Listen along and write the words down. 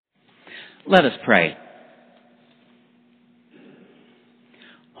Let us pray.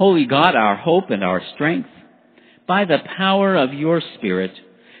 Holy God, our hope and our strength, by the power of your Spirit,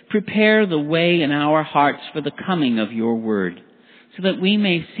 prepare the way in our hearts for the coming of your word, so that we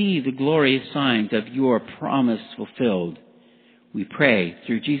may see the glorious signs of your promise fulfilled. We pray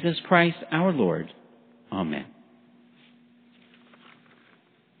through Jesus Christ our Lord. Amen.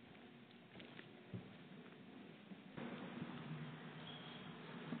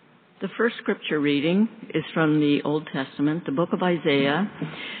 The first scripture reading is from the Old Testament, the book of Isaiah,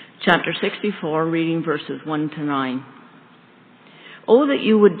 chapter 64, reading verses 1 to 9. Oh, that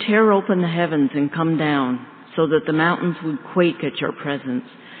you would tear open the heavens and come down, so that the mountains would quake at your presence,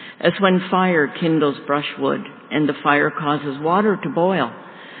 as when fire kindles brushwood and the fire causes water to boil,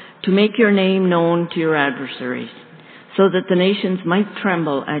 to make your name known to your adversaries, so that the nations might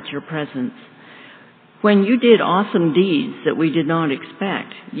tremble at your presence. When you did awesome deeds that we did not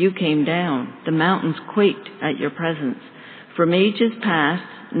expect, you came down. The mountains quaked at your presence. From ages past,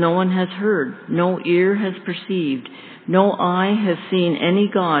 no one has heard, no ear has perceived, no eye has seen any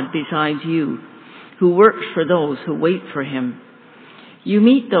God besides you, who works for those who wait for him. You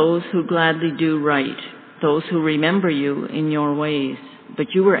meet those who gladly do right, those who remember you in your ways. But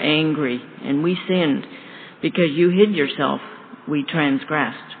you were angry, and we sinned. Because you hid yourself, we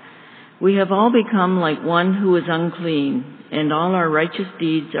transgressed. We have all become like one who is unclean, and all our righteous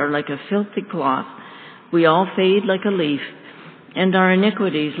deeds are like a filthy cloth. We all fade like a leaf, and our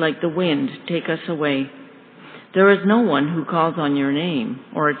iniquities like the wind take us away. There is no one who calls on your name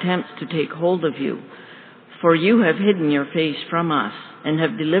or attempts to take hold of you, for you have hidden your face from us and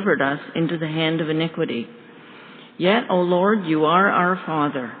have delivered us into the hand of iniquity. Yet, O Lord, you are our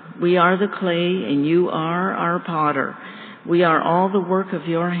Father. We are the clay, and you are our potter. We are all the work of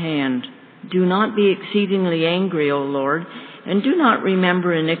your hand. Do not be exceedingly angry, O Lord, and do not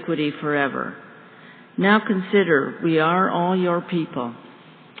remember iniquity forever. Now consider, we are all your people.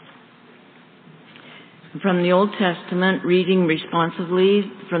 From the Old Testament, reading responsively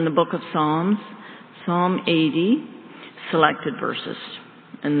from the book of Psalms, Psalm 80, selected verses,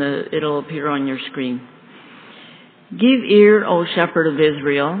 and it'll appear on your screen. Give ear, O shepherd of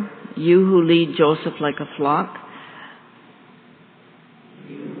Israel, you who lead Joseph like a flock.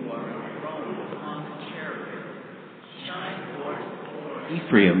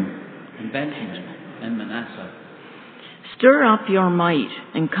 Ephraim and Benjamin and Manasseh. Stir up your might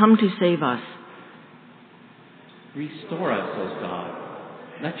and come to save us. Restore us, O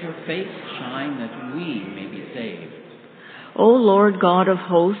God. Let your face shine that we may be saved. O Lord God of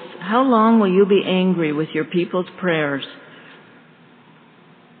hosts, how long will you be angry with your people's prayers?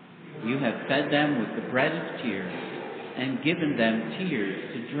 You have fed them with the bread of tears and given them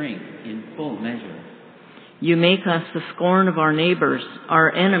tears to drink in full measure. You make us the scorn of our neighbors.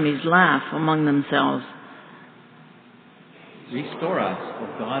 Our enemies laugh among themselves. Restore us,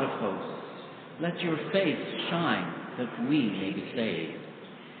 O God of hosts. Let your face shine that we may be saved.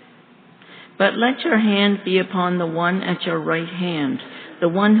 But let your hand be upon the one at your right hand, the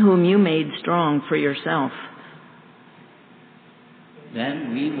one whom you made strong for yourself.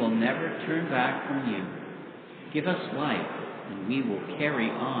 Then we will never turn back from you. Give us life, and we will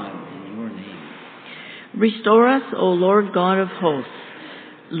carry on in your name. Restore us, O Lord God of hosts.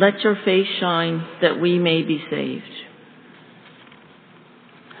 Let your face shine that we may be saved.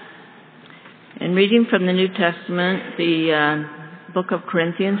 And reading from the New Testament, the book of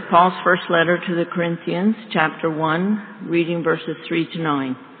Corinthians, Paul's first letter to the Corinthians, chapter 1, reading verses 3 to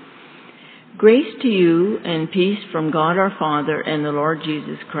 9. Grace to you and peace from God our Father and the Lord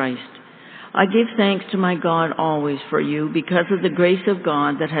Jesus Christ. I give thanks to my God always for you because of the grace of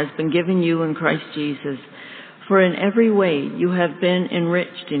God that has been given you in Christ Jesus. For in every way you have been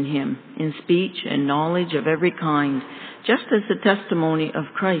enriched in him, in speech and knowledge of every kind, just as the testimony of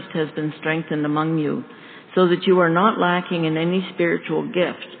Christ has been strengthened among you, so that you are not lacking in any spiritual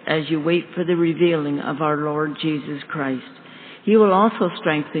gift as you wait for the revealing of our Lord Jesus Christ. He will also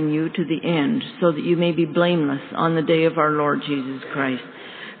strengthen you to the end, so that you may be blameless on the day of our Lord Jesus Christ.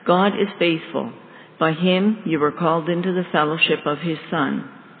 God is faithful. By him you were called into the fellowship of his Son,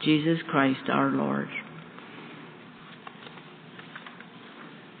 Jesus Christ our Lord.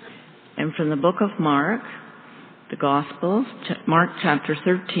 And from the book of Mark, the Gospels, Mark chapter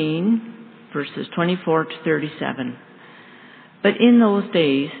 13, verses 24 to 37. But in those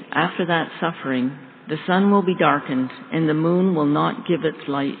days, after that suffering, the sun will be darkened, and the moon will not give its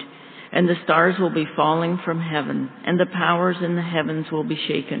light, and the stars will be falling from heaven, and the powers in the heavens will be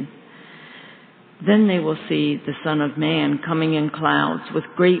shaken. Then they will see the Son of Man coming in clouds with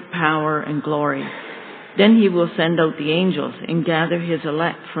great power and glory. Then he will send out the angels and gather his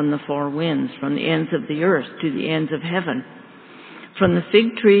elect from the four winds, from the ends of the earth to the ends of heaven. From the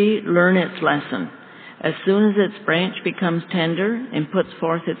fig tree, learn its lesson. As soon as its branch becomes tender and puts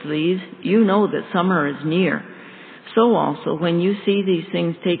forth its leaves, you know that summer is near. So also, when you see these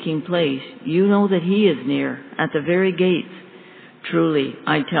things taking place, you know that he is near, at the very gates. Truly,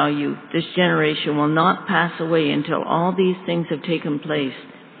 I tell you, this generation will not pass away until all these things have taken place.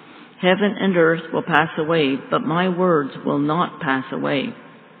 Heaven and earth will pass away, but my words will not pass away.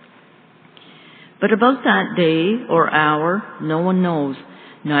 But about that day or hour, no one knows,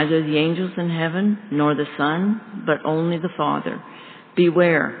 neither the angels in heaven, nor the Son, but only the Father.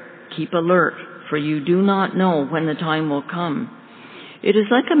 Beware, keep alert, for you do not know when the time will come. It is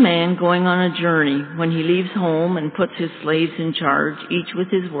like a man going on a journey when he leaves home and puts his slaves in charge, each with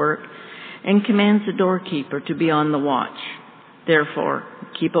his work, and commands the doorkeeper to be on the watch. Therefore,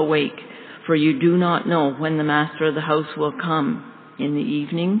 keep awake, for you do not know when the master of the house will come, in the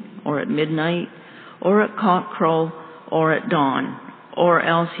evening, or at midnight, or at cockcrow, or at dawn, or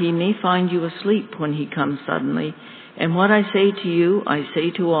else he may find you asleep when he comes suddenly. And what I say to you, I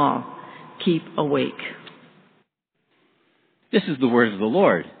say to all, keep awake. This is the word of the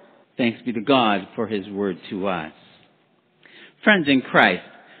Lord. Thanks be to God for his word to us. Friends in Christ,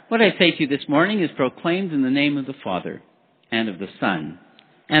 what I say to you this morning is proclaimed in the name of the Father, and of the Son,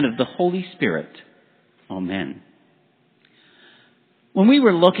 and of the Holy Spirit. Amen. When we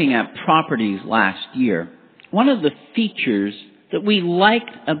were looking at properties last year, one of the features that we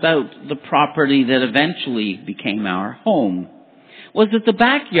liked about the property that eventually became our home was that the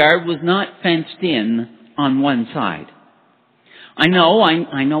backyard was not fenced in on one side. I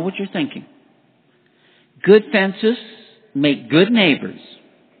know what you're thinking. Good fences make good neighbors.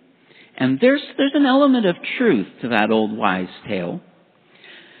 And there's an element of truth to that old wise tale.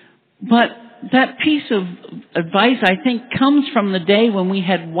 But that piece of advice, I think, comes from the day when we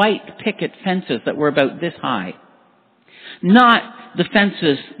had white picket fences that were about this high. Not the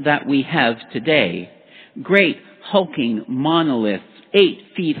fences that we have today. Great hulking monoliths, 8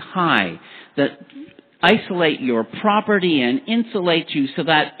 feet high, that isolate your property and insulate you so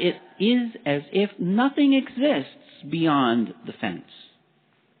that it is as if nothing exists beyond the fence.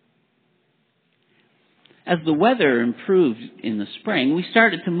 As the weather improved in the spring, we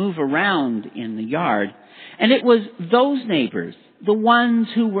started to move around in the yard, and it was those neighbors, the ones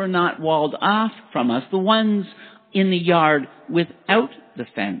who were not walled off from us, the ones in the yard without the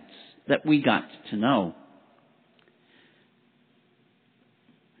fence, that we got to know.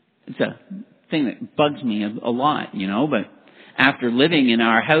 It's a thing that bugs me a lot, but after living in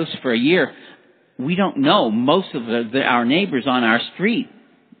our house for a year, we don't know most of our neighbors on our street.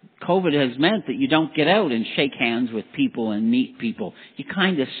 COVID has meant that you don't get out and shake hands with people and meet people. You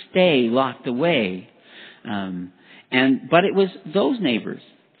kind of stay locked away. But it was those neighbors,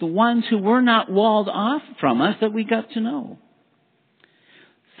 the ones who were not walled off from us, that we got to know.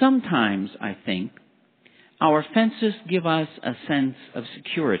 Sometimes, I think, our fences give us a sense of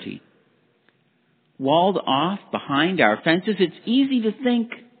security. Walled off behind our fences, it's easy to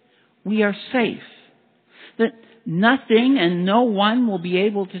think we are safe, that nothing and no one will be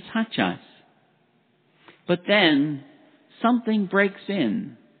able to touch us. But then something breaks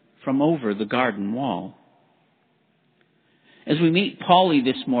in from over the garden wall. As we meet Polly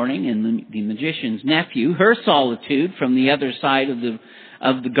this morning and the magician's nephew, her solitude from the other side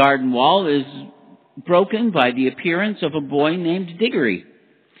of the garden wall is broken by the appearance of a boy named Diggory.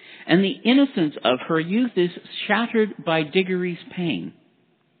 And the innocence of her youth is shattered by Diggory's pain.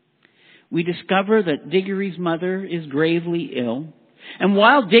 We discover that Diggory's mother is gravely ill. And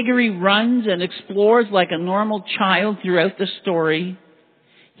while Diggory runs and explores like a normal child throughout the story,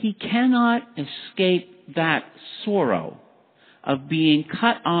 he cannot escape that sorrow of being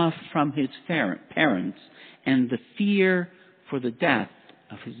cut off from his parents and the fear for the death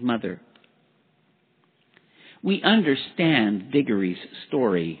of his mother. We understand Diggory's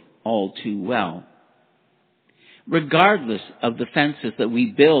story all too well. Regardless of the fences that we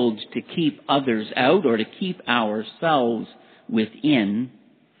build to keep others out or to keep ourselves within,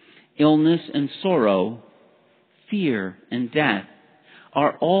 illness and sorrow, fear and death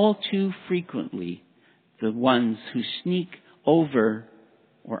are all too frequently the ones who sneak over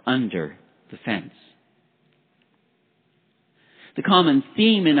or under the fence. The common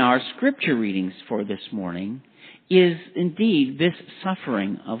theme in our scripture readings for this morning is indeed this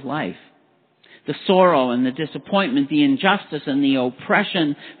suffering of life. The sorrow and the disappointment, the injustice and the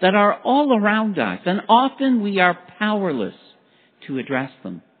oppression that are all around us, and often we are powerless to address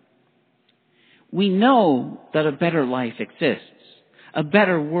them. We know that a better life exists, a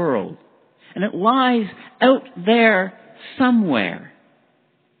better world, And it lies out there somewhere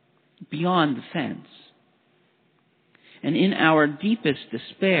beyond the fence. And in our deepest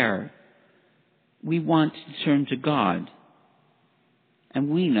despair, we want to turn to God. And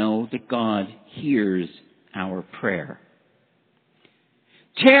we know that God hears our prayer.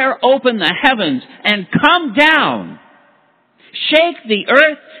 Tear open the heavens and come down. Shake the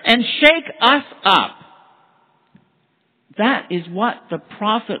earth and shake us up. That is what the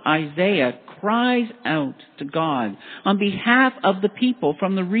prophet Isaiah cries out to God on behalf of the people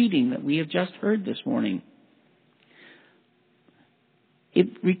from the reading that we have just heard this morning.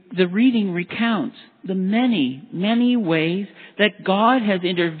 The reading recounts the many, many ways that God has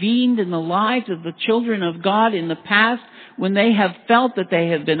intervened in the lives of the children of God in the past when they have felt that they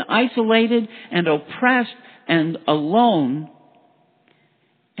have been isolated and oppressed and alone.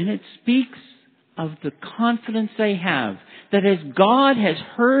 And it speaks of the confidence they have that as God has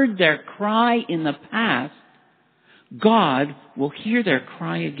heard their cry in the past, God will hear their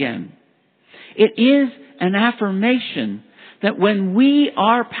cry again. It is an affirmation that when we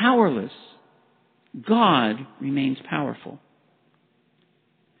are powerless, God remains powerful.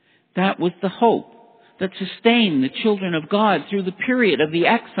 That was the hope that sustained the children of God through the period of the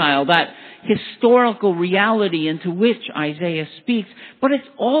exile, that historical reality into which Isaiah speaks. But it's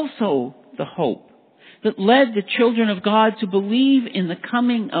also the hope that led the children of God to believe in the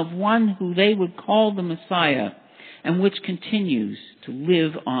coming of one who they would call the Messiah, and which continues to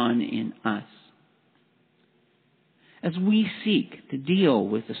live on in us. As we seek to deal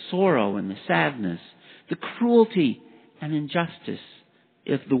with the sorrow and the sadness, the cruelty and injustice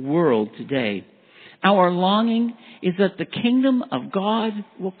of the world today, our longing is that the kingdom of God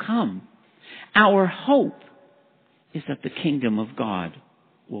will come. Our hope is that the kingdom of God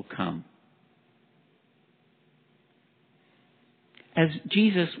will come. As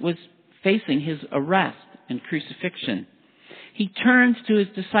Jesus was facing his arrest and crucifixion, he turned to his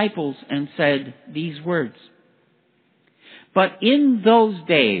disciples and said these words, "But in those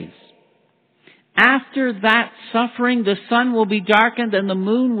days, after that suffering, the sun will be darkened and the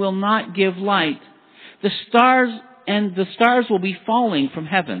moon will not give light. The stars will be falling from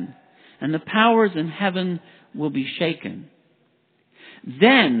heaven, and the powers in heaven will be shaken.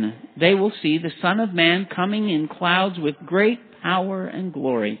 Then they will see the Son of Man coming in clouds with great power and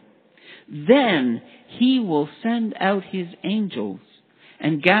glory. Then he will send out his angels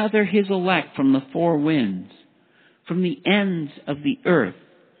and gather his elect from the four winds, from the ends of the earth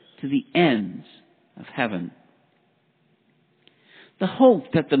to the ends of heaven." The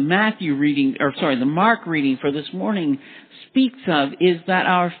hope that the Mark reading for this morning speaks of is that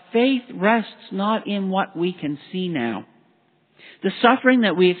our faith rests not in what we can see now. The suffering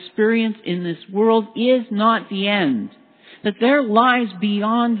that we experience in this world is not the end. That there lies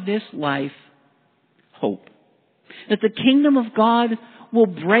beyond this life hope. That the kingdom of God will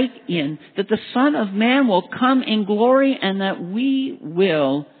break in. That the Son of Man will come in glory and that we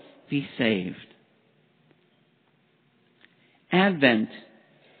will be saved. Advent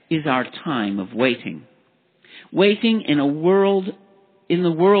is our time of waiting. Waiting in the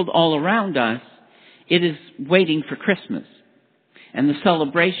world all around us, it is waiting for Christmas and the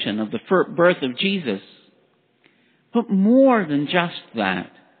celebration of the birth of Jesus. But more than just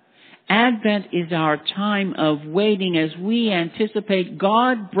that, Advent is our time of waiting as we anticipate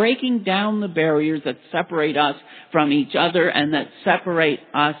God breaking down the barriers that separate us from each other and that separate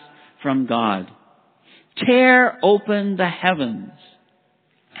us from God. Tear open the heavens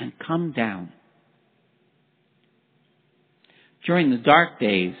and come down. During the dark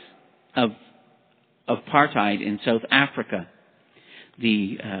days of apartheid in South Africa,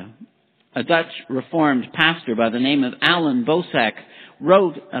 a Dutch Reformed pastor by the name of Alan Bosak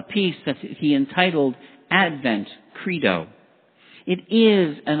wrote a piece that he entitled Advent Credo. It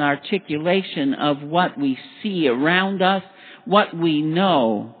is an articulation of what we see around us, what we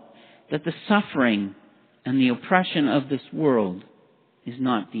know, that the suffering and the oppression of this world is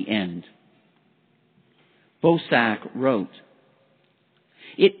not the end. Bosak wrote,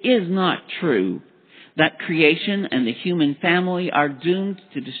 "It is not true that creation and the human family are doomed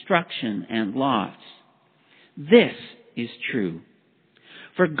to destruction and loss. This is true.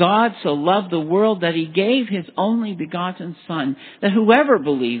 For God so loved the world that he gave his only begotten Son, that whoever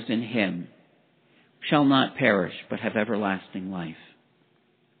believes in him shall not perish but have everlasting life.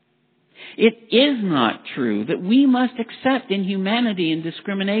 It is not true that we must accept inhumanity and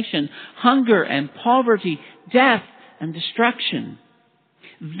discrimination, hunger and poverty, death and destruction.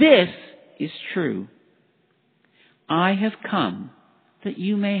 This is true. I have come that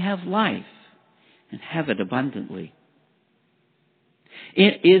you may have life and have it abundantly.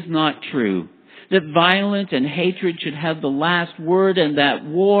 It is not true that violence and hatred should have the last word and that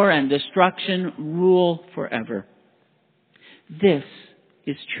war and destruction rule forever. This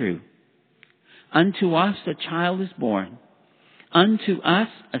is true. Unto us a child is born. Unto us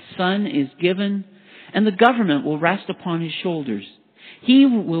a son is given, and the government will rest upon his shoulders. He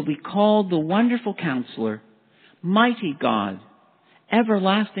will be called the Wonderful Counselor, Mighty God,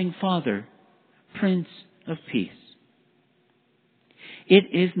 Everlasting Father, Prince of Peace. It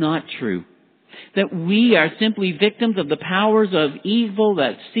is not true that we are simply victims of the powers of evil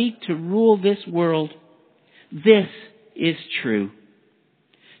that seek to rule this world. This is true.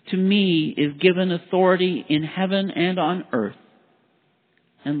 To me is given authority in heaven and on earth.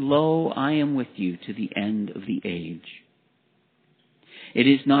 And lo, I am with you to the end of the age. It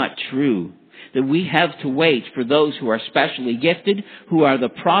is not true that we have to wait for those who are specially gifted, who are the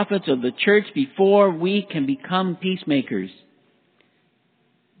prophets of the church, before we can become peacemakers.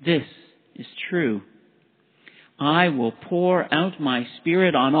 This is true. I will pour out my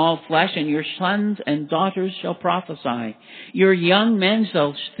Spirit on all flesh, and your sons and daughters shall prophesy. Your young men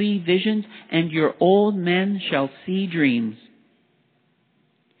shall see visions, and your old men shall see dreams.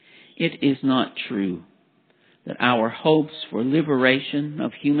 It is not true that our hopes for liberation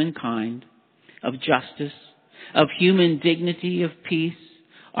of humankind, of justice, of human dignity, of peace,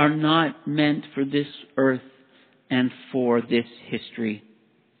 are not meant for this earth and for this history.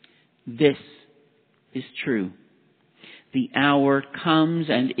 This is true. The hour comes,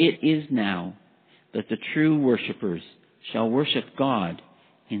 and it is now, that the true worshipers shall worship God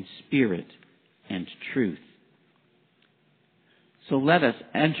in spirit and truth. So let us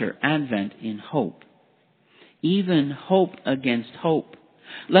enter Advent in hope, even hope against hope.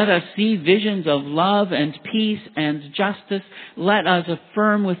 Let us see visions of love and peace and justice. Let us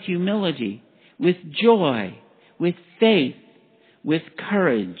affirm with humility, with joy, with faith, with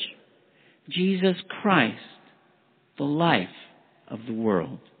courage, Jesus Christ, the life of the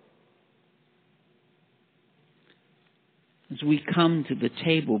world. As we come to the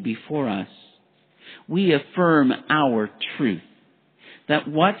table before us, we affirm our truth, that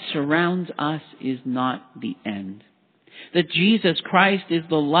what surrounds us is not the end, that Jesus Christ is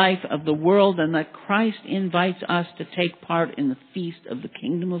the life of the world, and that Christ invites us to take part in the feast of the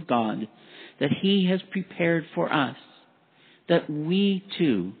kingdom of God that He has prepared for us, that we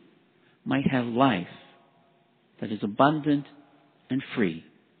too might have life that is abundant and free.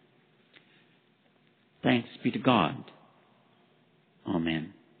 Thanks be to God.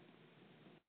 Amen.